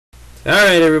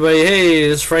Alright, everybody. Hey,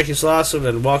 this is Frankie Slauson,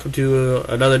 and welcome to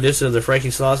another edition of the Frankie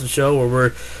Slauson Show, where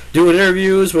we're doing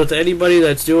interviews with anybody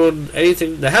that's doing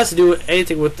anything that has to do with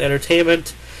anything with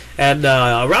entertainment. And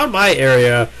around my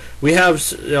area, we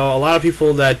have a lot of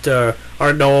people that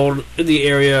are known in the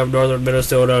area of northern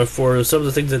Minnesota for some of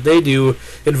the things that they do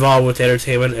involved with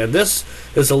entertainment. And this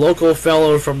is a local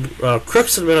fellow from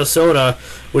CROOKSTON, Minnesota,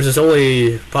 which is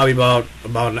only probably about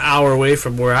an hour away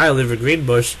from where I live in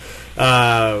Greenbush.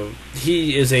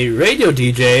 He is a radio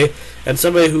DJ and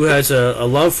somebody who has a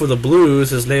love for the blues.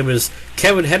 His name is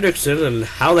Kevin Hendrickson, and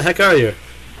how the heck are you?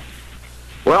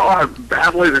 Well, I'm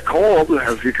battling a cold,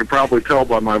 as you can probably tell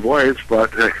by my voice,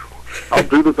 but I'll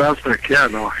do the best I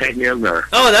can. I'll hang in there.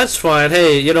 Oh, that's fine.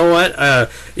 Hey, you know what?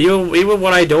 Even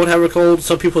when I don't have a cold,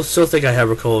 some people still think I have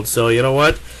a cold. So, you know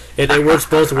what? It works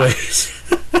both ways.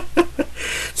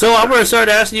 So I'm going to start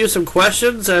asking you some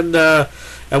questions, and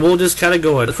we'll just kind of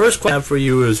go in. The first question I have for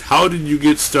you is, how did you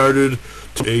get started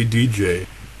to a DJ?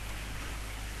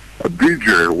 A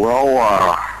DJ? Well,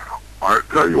 I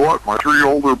tell you what, my three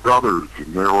older brothers,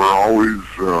 and they were always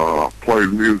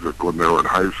playing music when they were in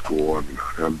high school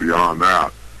and beyond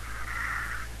that.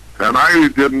 And I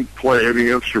didn't play any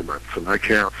instruments, and I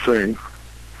can't sing.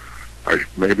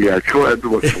 Maybe I could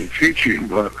with some teaching,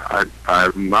 but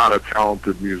I'm not a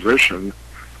talented musician.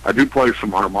 I do play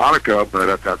some harmonica, but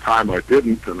at that time I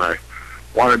didn't, and I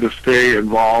wanted to stay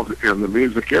involved in the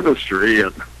music industry,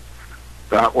 and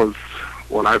that was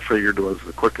what I figured was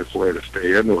the quickest way to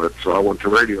stay into it. So I went to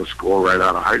radio school right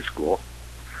out of high school.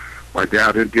 My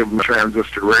dad had given me a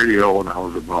transistor radio when I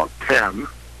was about 10,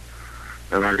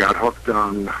 and I got hooked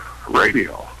on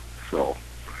radio. So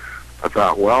I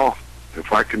thought, well,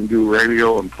 if I can do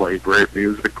radio and play great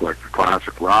music like the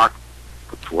classic rock,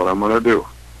 that's what I'm going to do.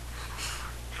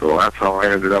 So that's how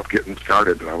I ended up getting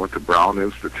started. I went to Brown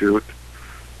Institute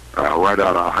right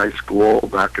out of high school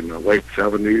back in the late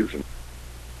 70s, and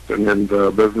been in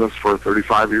the business for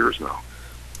 35 years now.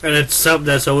 And it's something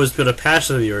that's always been a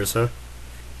passion of yours, huh?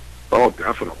 Oh,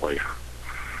 definitely.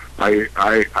 I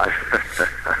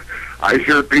I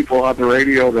hear people on the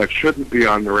radio that shouldn't be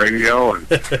on the radio, and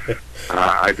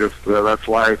I just that's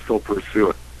why I still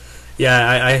pursue it.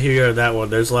 Yeah, I hear that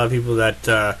one. There's a lot of people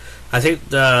that I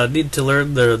think need to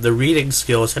learn the reading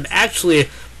skills, and actually,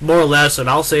 more or less, and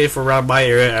I'll say for around my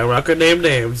area, I'm not going to name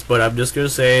names, but I'm just going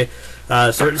to say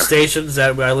certain stations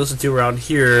that I listen to around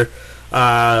here,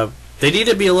 they need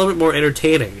to be a little bit more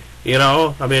entertaining. You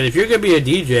know, I mean, if you're going to be a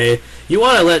DJ, you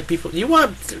want to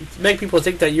make people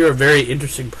think that you're a very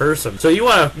interesting person. So you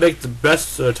want to make the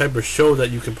best type of show that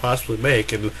you can possibly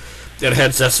make, and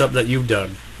hence that's something that you've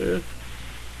done. Yeah.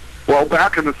 Well,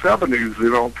 back in the 70s,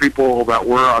 you know, people that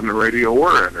were on the radio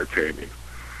were entertaining.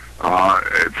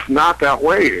 It's not that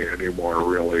way anymore,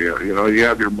 really. You know, you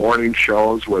have your morning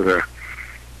shows where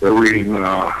they're reading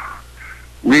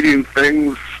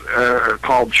things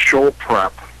called show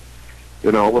prep,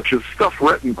 you know, which is stuff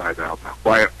written by them,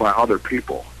 by other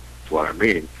people. That's what I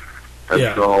mean. And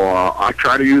yeah. So I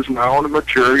try to use my own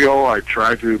material. I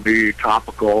try to be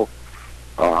topical,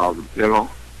 you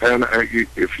know. And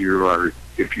if you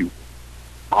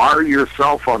are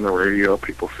yourself on the radio,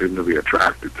 people seem to be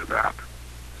attracted to that.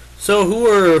 So who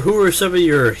are some of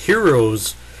your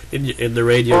heroes in the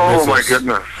radio business? Oh my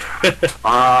goodness!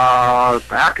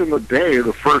 Back in the day,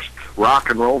 the first rock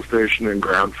and roll station in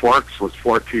Grand Forks was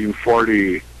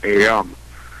 1440 AM,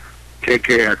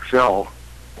 KKXL,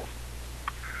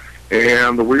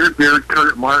 and the Weird Beard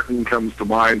Kurt Martin comes to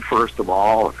mind first of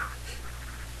all.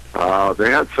 They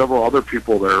had several other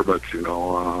people there, but you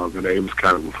know the names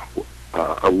kind of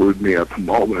elude me at the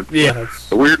moment. Yeah.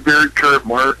 The Weird Beard Kurt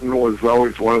Martin was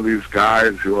always one of these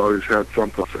guys who always had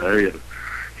something to say, and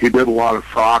he did a lot of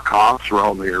sock hops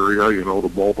around the area, you know, the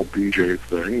mobile DJ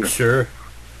thing. Sure.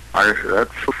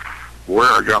 That's where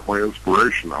I got my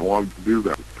inspiration. I wanted to do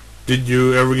that. Did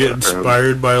you ever get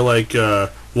inspired by, like,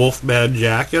 Wolfman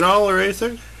Jack at all or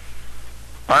anything?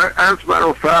 As a matter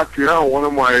of fact, yeah, one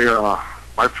of my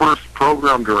first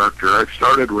program director, I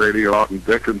started radio out in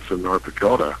Dickinson, North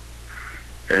Dakota.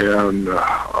 And the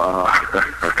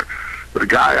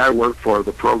guy I worked for,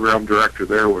 the program director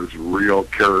there, was real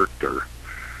character.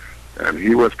 And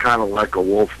he was kind of like a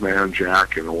Wolfman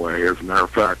Jack in a way. As a matter of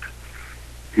fact,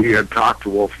 he had talked to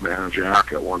Wolfman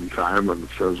Jack at one time and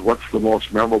says, "What's the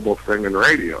most memorable thing in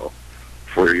radio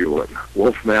for you?" And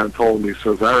Wolfman told me, he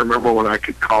says, "I remember when I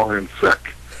could call in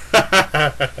sick."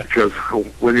 Because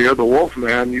when you're the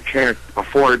Wolfman, you can't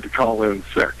afford to call in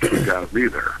sick. You got to be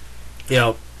there.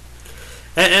 Yeah.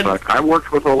 But I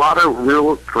worked with a lot of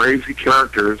real crazy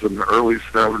characters in the early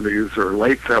 70s, or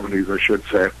late 70s, I should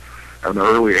say, and the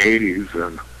early 80s,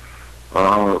 and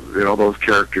those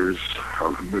characters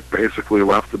have basically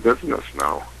left the business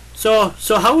now. So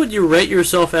how would you rate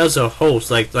yourself as a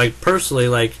host? Like personally,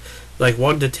 like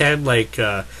 1 to 10,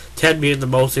 10 being the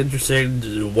most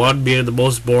interesting, 1 being the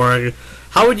most boring.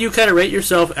 How would you kind of rate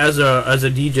yourself as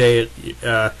a DJ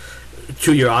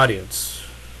to your audience?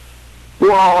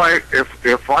 Well,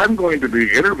 if I'm going to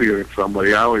be interviewing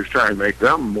somebody, I always try and make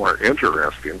them more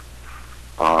interesting,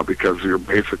 because you're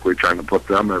basically trying to put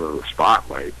them into the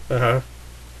spotlight. Uh-huh.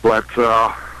 But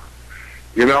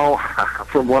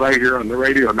from what I hear on the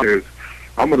radio news,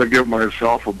 I'm going to give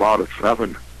myself about a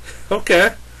 7.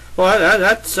 Okay, well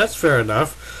that's fair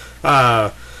enough.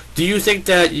 Do you think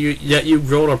that you've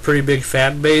grown a pretty big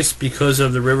fan base because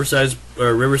of the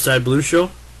Riverside Blues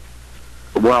Show?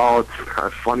 Well,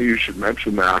 it's funny you should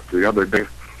mention that. The other day,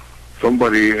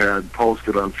 somebody had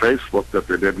posted on Facebook that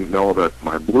they didn't know that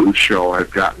my blues show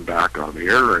had gotten back on the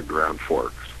air in Grand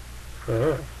Forks.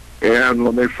 Uh-huh. And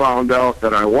when they found out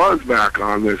that I was back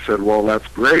on, they said, well, that's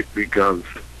great, because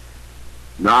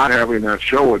not having that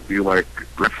show would be like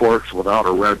Grand Forks without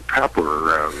a red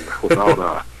pepper and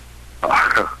without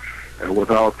and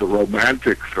without the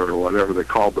Romantics, or whatever they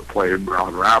called the plain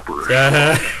brown rapper.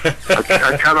 Uh-huh.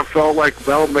 I kind of felt like,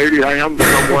 well, maybe I am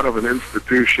somewhat of an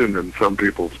institution in some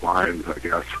people's minds, I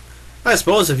guess. I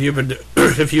suppose if you've been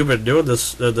doing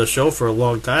the show for a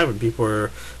long time, and people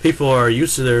are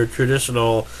used to their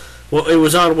traditional. Well, it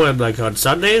was on when, like on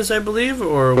Sundays, I believe,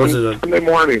 or was it Sunday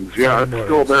mornings? Yeah, Sunday it's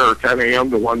mornings. still there, 10 a.m.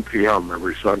 to 1 p.m.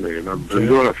 every Sunday, and I've been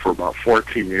doing it for about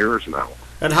 14 years now.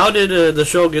 And how did the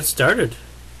show get started?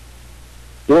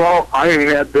 Well, I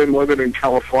had been living in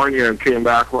California and came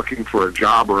back looking for a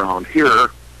job around here,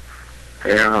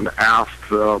 and asked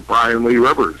Brian Lee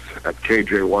Rivers at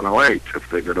KJ 108 if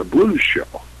they did a blues show.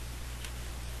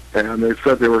 And they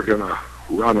said they were going to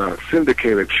run a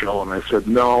syndicated show, and I said,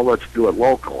 no, let's do it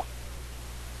local.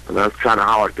 And that's kind of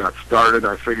how it got started.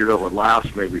 I figured it would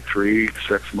last maybe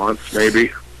 3-6 months,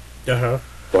 maybe. Uh-huh.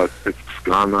 But it's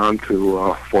gone on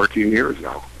to 14 years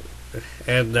now.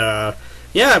 And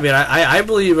yeah, I mean, I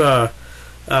believe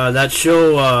that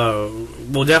show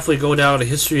will definitely go down in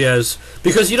history as,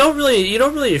 because you don't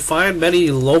really find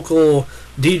many local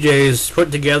DJs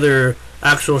putting together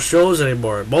actual shows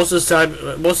anymore. Most of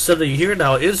the stuff that you hear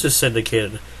now is just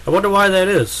syndicated. I wonder why that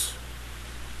is.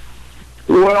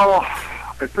 Well,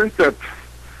 I think that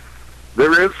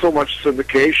there is so much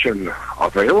syndication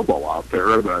available out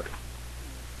there that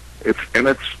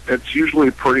it's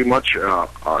usually pretty much a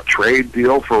trade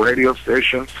deal for radio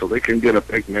stations, so they can get a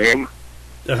big name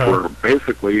for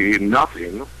basically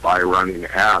nothing by running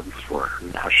ads for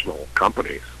national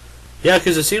companies. Yeah,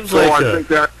 because it seems so like... I think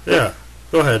that... Yeah,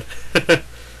 go ahead.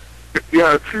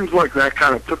 Yeah, it seems like that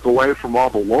kind of took away from all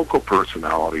the local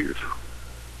personalities.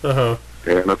 Uh-huh.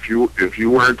 And if you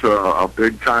weren't a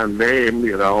big-time name,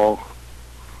 it's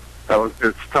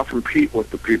tough to compete with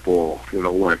the people,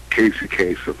 like Casey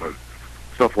Kasem and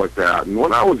stuff like that. And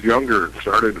when I was younger and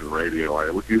started in radio, I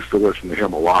used to listen to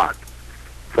him a lot.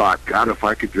 Thought, God, if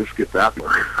I could just get that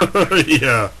more.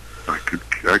 Yeah. I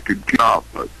could get up,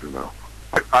 but,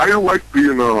 I like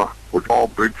being with all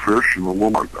big fish in the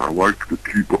limit. I like to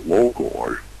keep it local.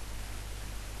 I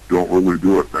don't really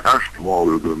do it national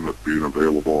other than it being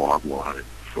available online.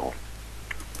 So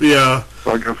yeah,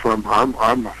 I guess I'm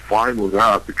fine with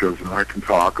that, because I can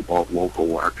talk about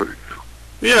local activities.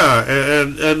 Yeah,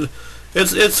 and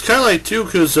it's kind of like too,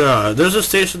 because there's a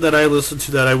station that I listen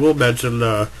to that I will mention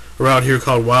around here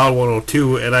called Wild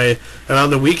 102, and on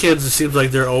the weekends it seems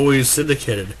like they're always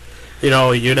syndicated.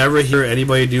 You never hear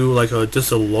anybody do like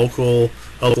just a local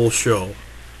show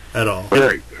at all.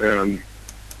 Right, and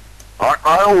I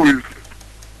always,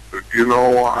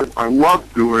 I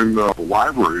love doing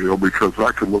live radio, because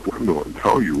I can look into it and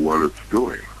tell you what it's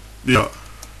doing. Yeah.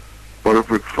 But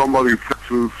if it's somebody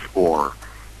Texas or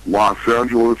Los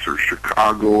Angeles or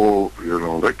Chicago,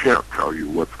 they can't tell you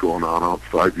what's going on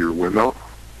outside your window.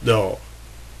 No,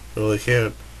 they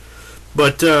can't.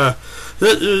 But there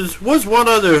was one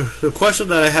other question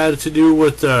that I had to do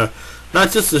with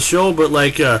not just the show, but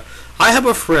I have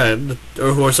a friend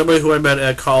or somebody who I met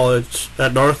at college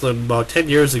at Northland about 10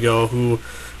 years ago who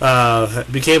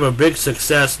became a big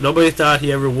success. Nobody thought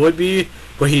he ever would be,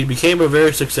 but he became a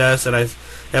very success.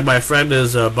 And my friend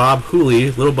is Bob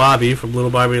Hooley, Little Bobby from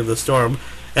Little Bobby and the Storm.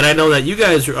 And I know that you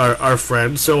guys are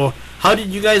friends. So how did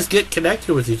you guys get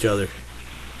connected with each other?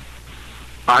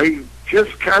 I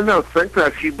just kind of think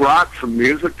that he brought some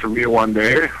music to me one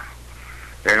day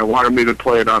and wanted me to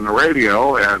play it on the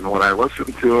radio. And when I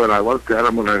listened to it, I looked at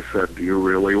him and I said, "Do you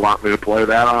really want me to play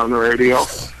that on the radio?"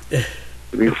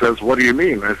 And he says, "What do you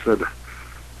mean?" I said,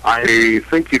 I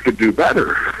think you could do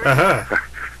better. Uh-huh.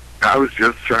 I was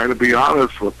just trying to be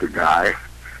honest with the guy,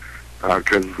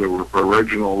 because the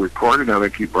original recording I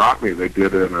think he brought me, they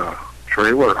did in a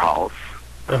trailer house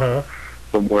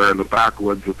somewhere in the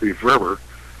backwoods of Thief River.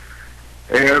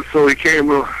 And so he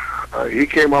came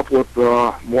up with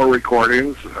more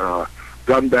recordings,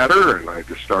 done better, and I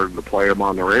just started to play them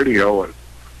on the radio. And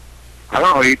I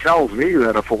don't know, he tells me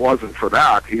that if it wasn't for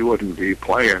that, he wouldn't be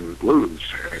playing blues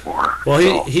anymore.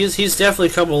 Well, so he's definitely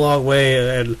come a long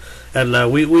way, and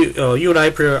we you and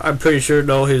I'm pretty sure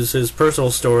know his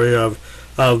personal story of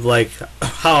like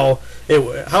how it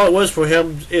was for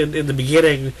him in the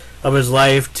beginning of his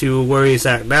life to where he's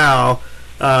at now,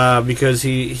 because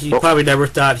he probably never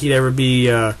thought he'd ever be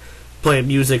playing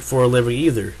music for a living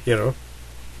either, you know.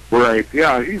 Right,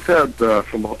 yeah, he's had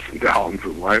some ups and downs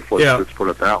in life, let's just put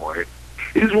it that way.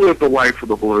 He's lived the life of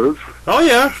the blues. Oh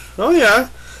yeah.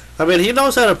 I mean, he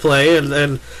knows how to play,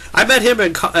 and I met him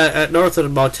at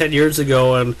Northland about 10 years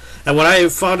ago, and when I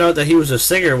found out that he was a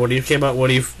singer, when he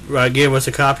gave us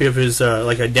a copy of his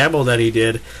like a demo that he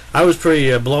did, I was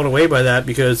pretty blown away by that,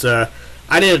 because I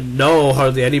didn't know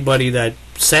hardly anybody that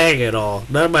sang at all.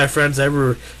 None of my friends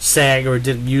ever sang or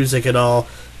did music at all.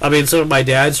 I mean, some of my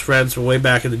dad's friends from way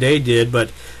back in the day did,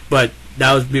 but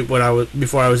that was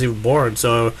before I was even born.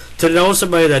 So to know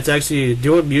somebody that's actually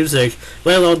doing music,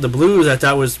 let alone the blues, I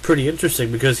thought was pretty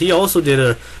interesting, because he also did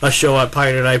a show at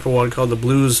Pioneer 941 called the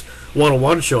Blues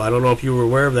 101 Show. I don't know if you were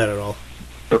aware of that at all.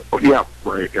 Yeah,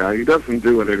 right. He doesn't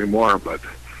do it anymore, but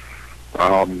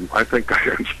I think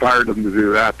I inspired him to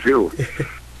do that too.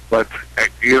 But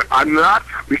I'm not,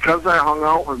 because I hung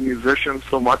out with musicians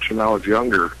so much when I was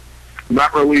younger,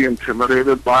 not really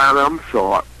intimidated by them,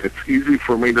 so it's easy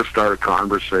for me to start a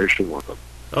conversation with them.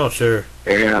 Oh, sure.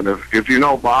 And if you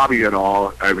know Bobby at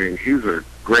all, I mean, he's a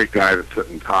great guy to sit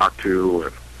and talk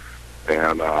to,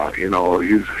 and you know,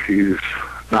 he's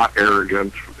not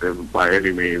arrogant by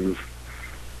any means,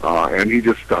 and he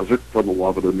just does it for the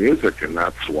love of the music, and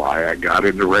that's why I got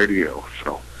into radio.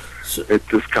 So it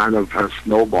just kind of has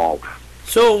snowballed.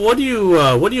 So what do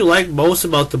you like most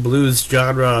about the blues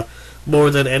genre,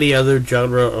 more than any other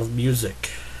genre of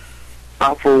music?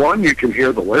 For one, you can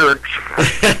hear the lyrics.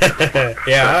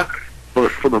 Yeah.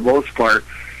 For the most part,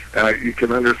 you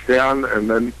can understand, and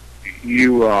then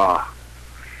you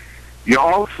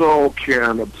also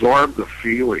can absorb the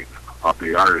feeling of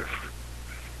the artist.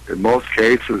 In most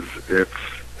cases, it's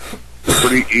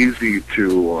pretty easy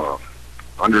to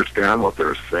understand what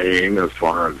they're saying as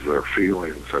far as their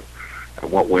feelings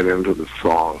and what went into the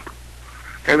song.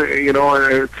 And, you know,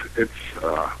 it's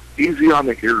easy on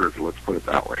the ears, let's put it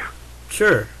that way.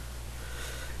 Sure.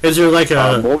 Is there like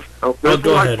a...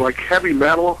 go ahead. Like heavy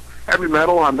metal. Heavy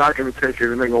metal, I'm not going to take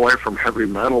anything away from heavy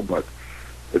metal, but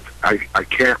I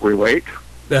can't relate.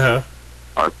 Uh-huh.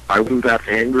 I wasn't that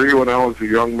angry when I was a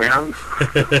young man.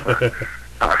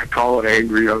 I call it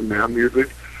angry young man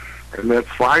music, and that's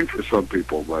fine for some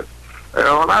people, but, you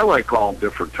know, and I like all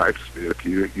different types of music.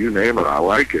 You name it, I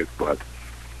like it, but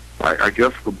I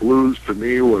guess the blues to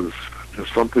me was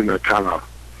just something that kind of,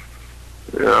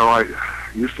 you know, I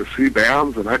used to see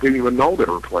bands and I didn't even know they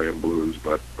were playing blues,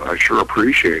 but I sure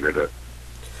appreciated it.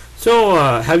 So,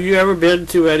 have you ever been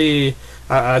to any,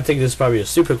 I think this is probably a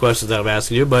stupid question that I'm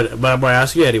asking you, but I'm going to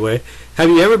ask you anyway. Have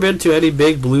you ever been to any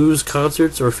big blues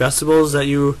concerts or festivals that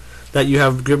you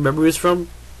have good memories from?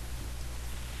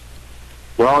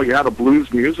 Well, yeah, the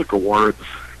Blues Music Awards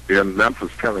in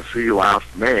Memphis, Tennessee last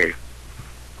May.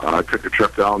 I took a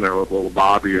trip down there with little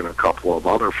Bobby and a couple of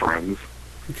other friends.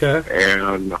 Okay.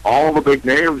 And all the big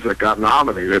names that got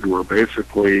nominated were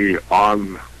basically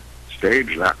on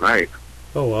stage that night.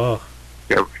 Oh, wow.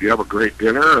 You have a great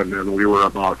dinner, and then we were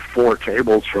about 4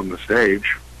 tables from the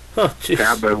stage. Oh, jeez.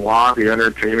 Tab Benoit, the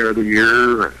Entertainer of the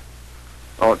Year. And,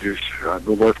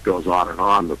 the list goes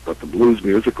on. But the Blues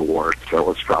Music Awards, that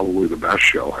was probably the best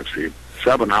show I've seen.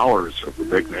 7 hours of the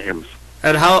big names.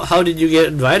 And how did you get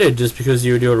invited? Just because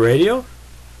you were doing radio?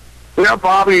 Yeah,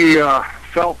 Bobby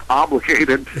felt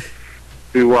obligated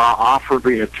to offer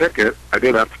me a ticket. I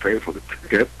did have to pay for the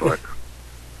ticket, but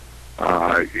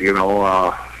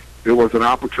it was an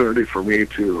opportunity for me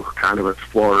to kind of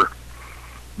explore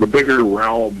the bigger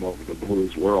realm of the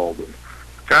blues world and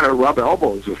kind of rub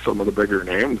elbows with some of the bigger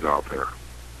names out there.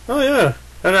 Oh, yeah.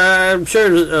 And I'm sure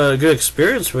it was a good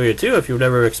experience for you, too, if you've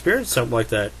never experienced something like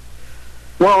that.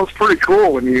 Well, it's pretty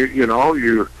cool when you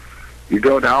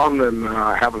go down and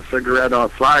have a cigarette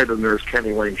outside and there's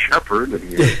Kenny Wayne Shepherd,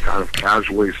 and you kind of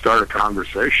casually start a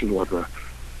conversation with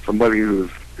somebody who's,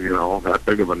 that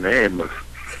big of a name.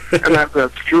 And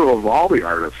that's true of all the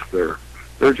artists. They're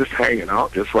just hanging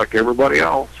out just like everybody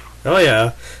else. Oh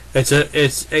yeah, it's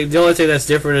the only thing that's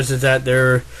different is that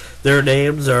their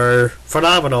names are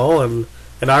phenomenal and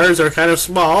ours are kind of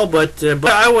small, but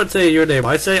I wouldn't say your name.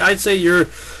 I'd say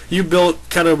you built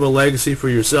kind of a legacy for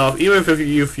yourself, even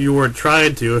if you weren't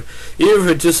trying to, even if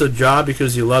it's just a job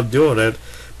because you love doing it.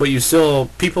 But you still,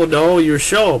 people know your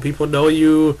show, people know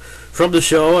you from the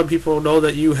show, and people know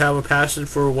that you have a passion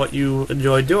for what you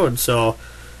enjoy doing. So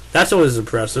that's always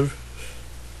impressive.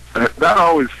 That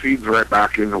always feeds right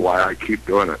back into why I keep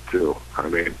doing it too. I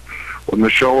mean, when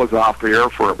the show was off the air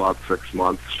for about 6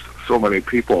 months, so many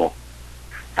people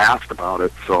asked about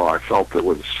it, so I felt it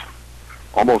was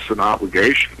almost an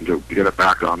obligation to get it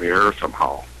back on the air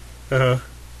somehow. Yeah.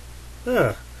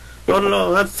 Well,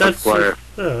 no, that's yeah,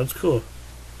 that's cool.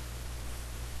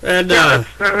 And yeah,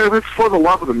 it's for the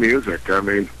love of the music. I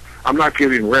mean, I'm not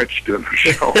getting rich doing the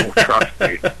show. Trust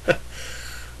me.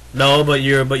 No, but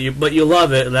you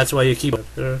love it, and that's why you keep it.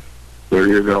 Yeah. There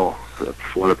you go.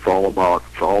 That's what it's all about.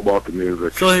 It's all about the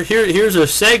music. So here's a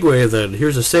segue then.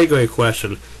 Here's a segue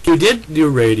question. If you did do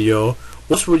radio,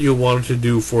 what would you want to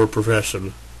do for a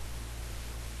profession?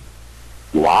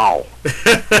 Wow.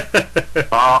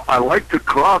 I like to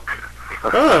cook.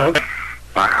 Oh.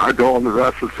 I don't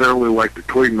necessarily like to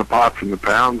clean the pots and the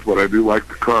pans, but I do like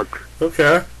to cook.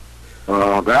 Okay.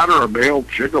 That or a male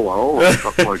gigolo or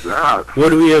something like that.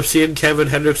 Would we have seen Kevin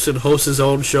Hendrickson host his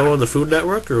own show on the Food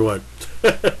Network, or what?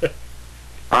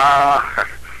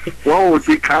 Well, it would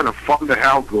be kind of fun to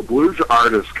have the blues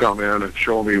artists come in and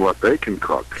show me what they can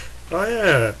cook. Oh,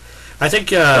 yeah. I think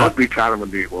that would be kind of a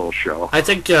neat little show. I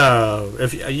think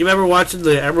if you remember watching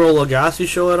the Emeril Lagasse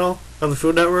show at all on the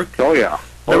Food Network? Oh, yeah.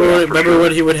 Remember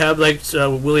when he would have like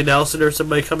Willie Nelson or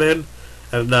somebody come in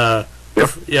and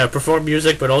perform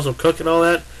music, but also cook and all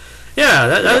that. Yeah,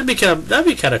 that'd be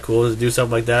kind of cool to do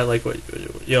something like that. Like,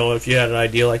 if you had an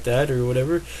idea like that or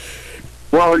whatever.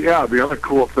 Well, yeah. The other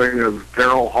cool thing is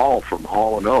Daryl Hall from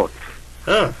Hall and Oates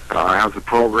has a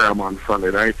program on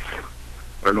Sunday nights.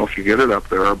 I don't know if you get it up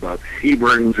there, but he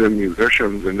brings in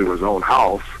musicians into his own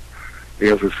house. He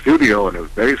has a studio in his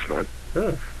basement.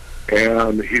 Huh.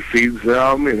 And he feeds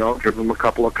them, gives them a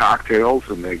couple of cocktails,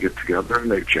 and they get together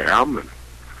and they jam. And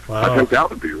wow. I think that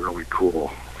would be really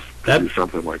cool to do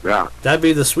something like that. That'd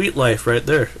be the sweet life right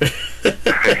there.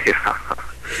 Yeah.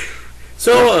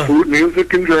 So food,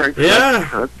 music, and drink.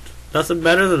 Yeah, nothing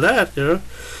better than that,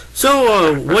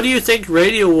 So, what do you think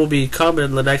radio will become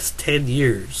in the next 10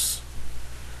 years?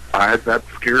 That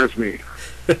scares me.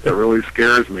 It really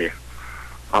scares me.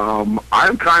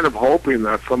 I'm kind of hoping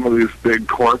that some of these big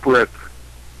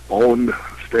corporate-owned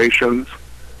stations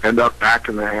end up back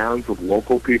in the hands of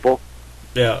local people.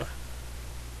 Yeah.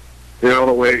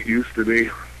 The way it used to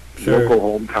be, sure.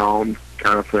 Local hometown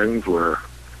kind of things where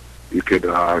you could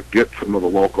get some of the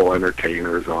local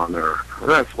entertainers on there. And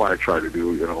that's why I try to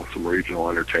do, some regional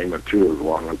entertainment too, as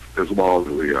well as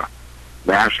the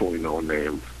nationally known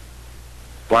names.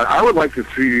 But I would like to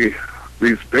see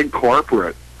these big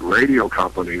corporate radio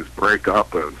companies break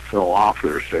up and sell off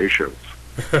their stations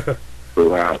so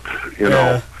that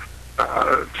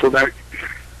so that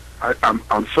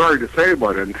I'm sorry to say,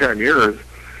 but in 10 years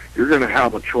you're going to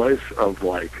have a choice of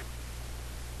like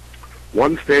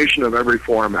one station of every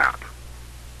format.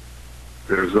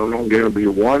 There's only going to be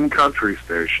one country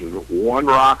station, one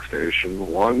rock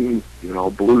station, one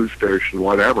blues station,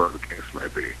 whatever the case may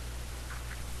be,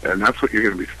 and that's what you're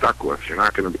going to be stuck with. You're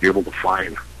not going to be able to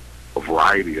find a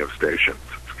variety of stations.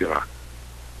 It's gonna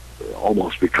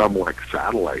almost become like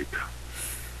satellite.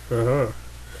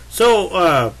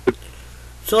 So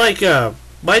like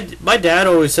my dad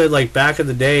always said, like, back in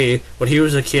the day when he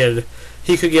was a kid,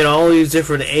 he could get all these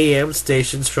different AM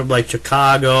stations from like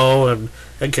Chicago and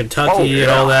Kentucky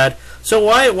and all that. So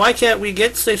why can't we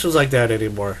get stations like that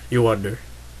anymore, you wonder?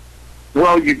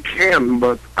 Well, you can,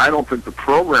 but I don't think the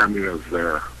programming is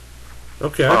there.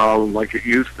 Okay. Like it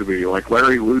used to be. Like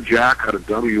Larry Lou Jack had a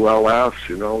WLS,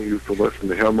 used to listen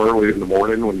to him early in the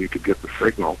morning when you could get the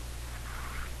signal.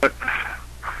 But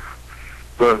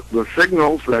the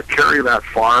signals that carry that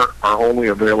far are only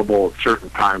available at certain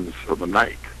times of the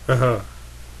night.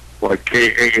 Like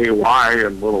KAAY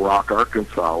in Little Rock,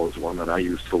 Arkansas was one that I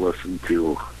used to listen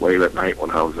to late at night when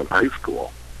I was in high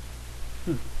school.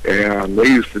 And they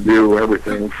used to do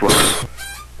everything from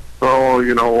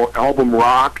album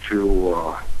rock to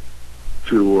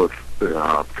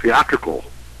theatrical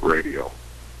radio.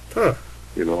 Huh.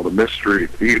 The mystery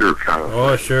theater kind of thing.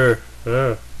 Oh, sure.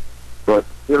 Yeah. But,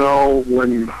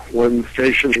 when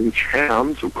stations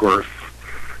jams, of course,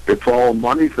 it's all a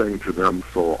money thing to them,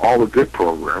 so all the good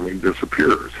programming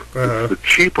disappears. It's the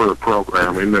cheaper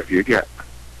programming that you get.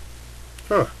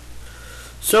 Huh.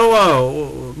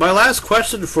 So, my last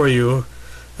question for you,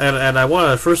 and I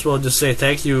want to first of all just say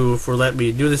thank you for letting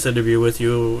me do this interview with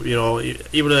you. You know,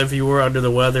 even if you were under the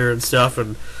weather and stuff,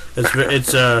 and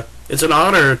it's an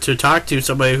honor to talk to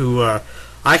somebody who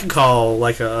I can call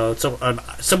like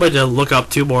somebody to look up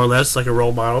to, more or less, like a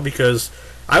role model, because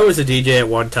I was a DJ at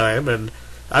one time, and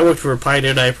I worked for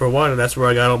Pioneer 941, and that's where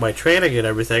I got all my training and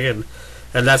everything,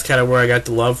 and that's kind of where I got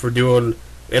the love for doing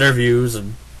interviews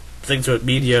and things with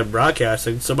media and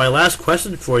broadcasting. So my last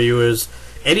question for you is,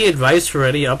 any advice for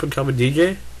any up-and-coming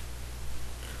DJ?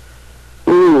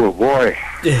 Ooh, boy.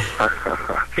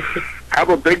 Have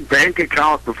a big bank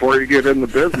account before you get in the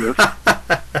business.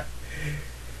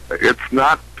 It's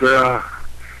not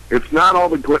all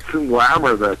the glitz and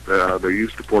glamour that they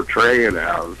used to portray it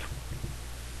as.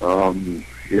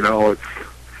 You know,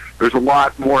 there's a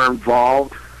lot more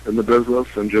involved in the business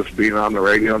than just being on the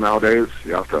radio nowadays.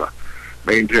 You have to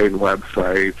maintain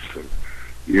websites, and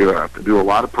you have to do a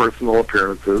lot of personal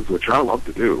appearances, which I love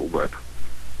to do, but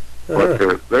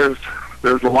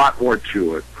there's a lot more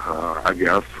to it, I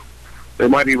guess. They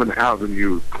might even have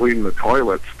you clean the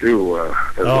toilets too, as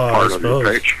a part of your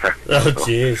paycheck. Oh,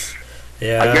 jeez.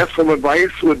 Yeah. I guess some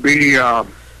advice would be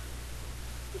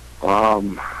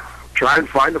try and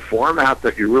find a format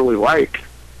that you really like.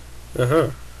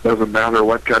 Doesn't matter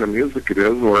what kind of music it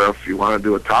is, or if you want to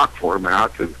do a talk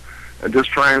format, and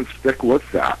just try and stick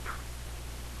with that.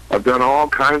 I've done all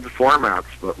kinds of formats,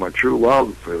 but my true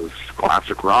love is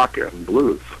classic rock and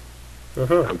blues.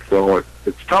 And so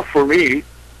it's tough for me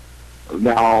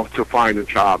now to find a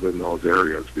job in those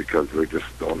areas because they just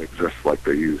don't exist like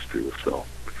they used to. So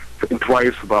think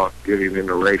twice about getting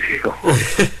into radio.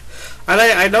 And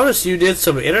I noticed you did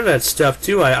some internet stuff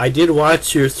too. I did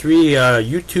watch your 3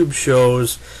 YouTube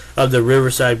shows of the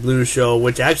Riverside Blues Show,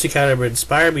 which actually kind of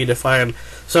inspired me to find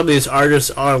some of these artists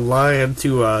online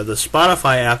to the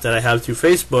Spotify app that I have through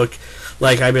Facebook.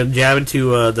 Like, I've been jamming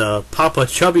to the Papa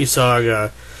Chubby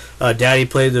song, Daddy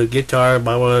played the guitar,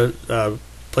 Mama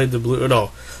played the blues.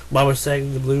 No, Mama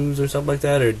sang the blues or something like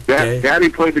that. Or Daddy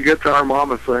played the guitar,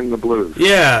 Mama sang the blues.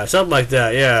 Yeah, something like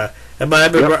that, yeah. And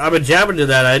I've been jamming to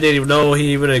that. I didn't even know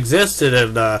he even existed,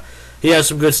 and he has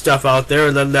some good stuff out there.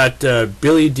 And then that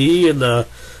Billy D and the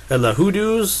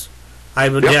Hoodoos,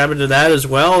 I've been jamming to that as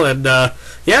well. And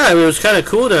yeah, it was kind of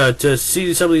cool to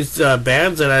see some of these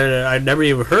bands that I never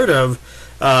even heard of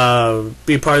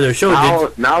be part of their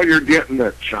show. Now you're getting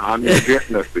it, Sean. You're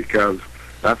getting it, because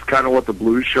that's kind of what the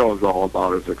blues show is all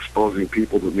about, is exposing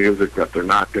people to music that they're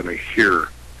not going to hear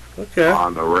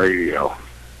on the radio.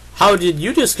 How did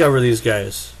you discover these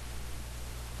guys?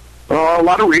 A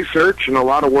lot of research and a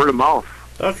lot of word of mouth.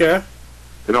 Okay.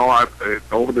 You know,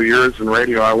 over the years in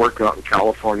radio, I worked out in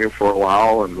California for a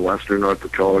while, and western North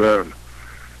Dakota,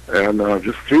 and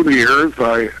just through the years,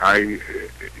 I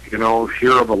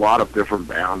hear of a lot of different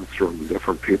bands from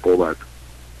different people that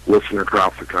listen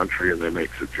across the country, and they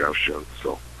make suggestions.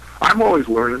 So I'm always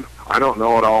learning. I don't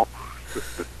know it all.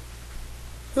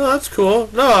 Oh, that's cool.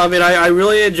 No, I mean, I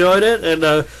really enjoyed it, and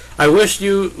I wished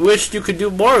you could do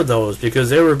more of those, because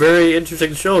they were very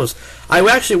interesting shows. I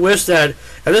actually wish that,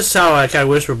 and this is how I kind of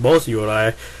wish for both you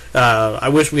and I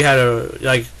wish we had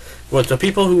the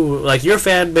people who, like your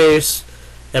fan base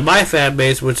and my fan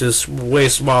base, which is way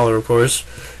smaller, of course.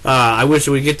 I wish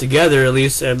we get together at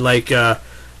least and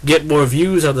get more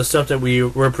views on the stuff that we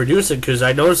were producing, because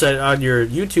I noticed that on your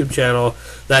YouTube channel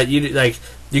that you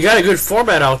got a good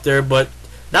format out there, but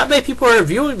not many people are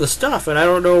viewing the stuff, and I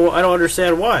don't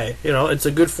understand why. You know, it's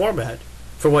a good format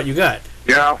for what you got.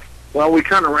 Yeah, well, we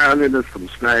kind of ran into some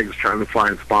snags trying to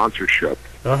find sponsorship.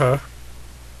 And,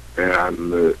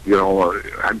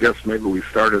 I guess maybe we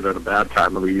started at a bad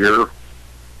time of the year,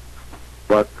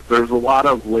 but there's a lot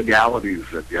of legalities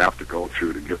that you have to go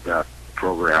through to get that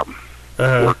program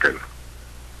working.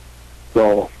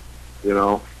 So,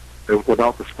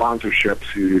 without the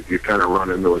sponsorships, you kind of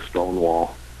run into a stone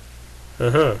wall.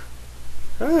 All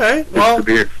right. Well, to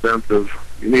be expensive.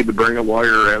 You need to bring a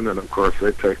lawyer in, and of course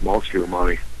they take most of your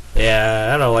money.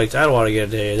 Yeah, I don't want to get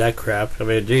into any of that crap. I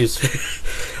mean, geez.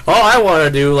 All I want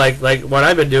to do, like what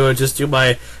I've been doing, just do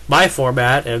my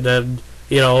format, and then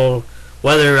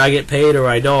whether I get paid or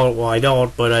I don't. Well, I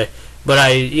don't, but I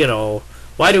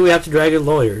why do we have to drag in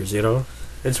lawyers?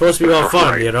 It's supposed to be all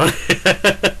fun,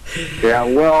 Yeah,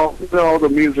 well, the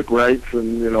music rights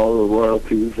and the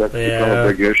royalties, that's become a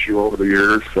big issue over the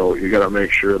years. So you got to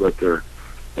make sure that they're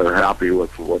happy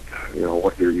with what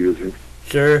they're using.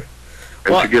 Sure.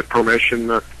 And to get permission,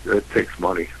 it takes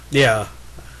money. Yeah,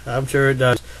 I'm sure it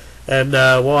does. And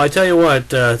well, I tell you what,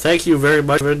 thank you very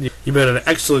much. You've been an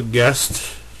excellent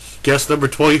guest number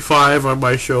 25 on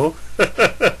my show.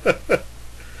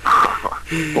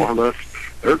 Well,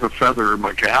 there's a feather in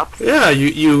my cap. Yeah,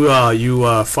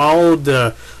 you followed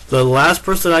the last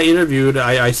person I interviewed.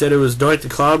 I said it was Doink the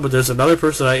Clown, but there's another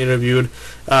person I interviewed.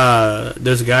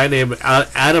 There's a guy named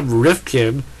Adam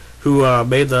Rifkin who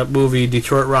made the movie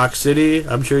Detroit Rock City.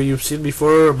 I'm sure you've seen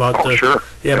before about Sure.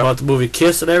 About the movie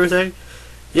Kiss and everything.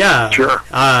 Yeah, Sure.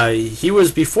 He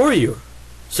was before you,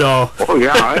 so. Oh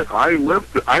yeah, I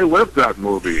lived that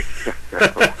movie.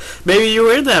 Maybe you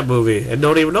were in that movie and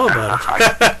don't even know about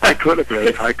it. I could have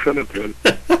been. I could have been.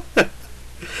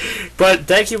 But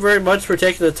thank you very much for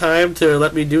taking the time to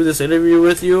let me do this interview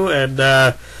with you, and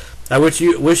I wish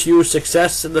you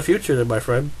success in the future, then, my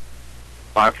friend.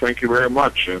 Thank you very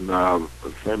much, and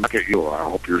same back at you. I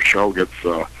hope your show gets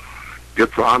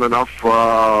on enough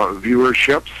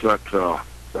viewerships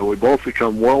that we both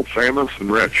become world famous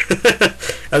and rich.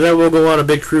 And then we'll go on a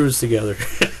big cruise together.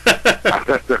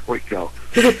 There we go.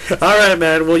 All right,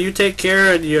 man. Well, you take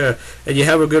care, and you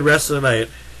have a good rest of the night.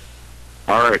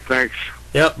 All right, thanks.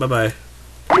 Yep. Bye-bye.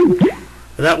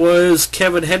 That was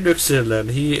Kevin Hendrickson,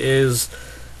 and he is,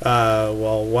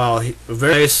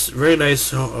 very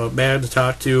nice man to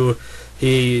talk to.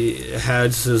 He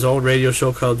has his own radio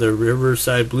show called the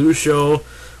Riverside Blues Show,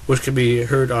 which can be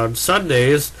heard on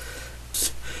Sundays.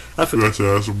 I forgot to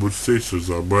ask him what station it's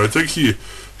on, but I think he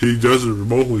does it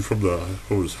remotely from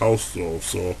his house though.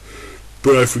 So,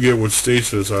 but I forget what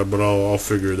station it's on, but I'll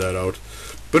figure that out.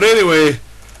 But anyway,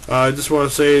 I just want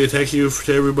to say thank you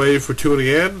to everybody for tuning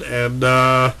in, and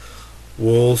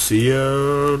we'll see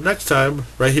you next time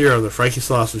right here on the Frankie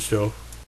Slauson Show.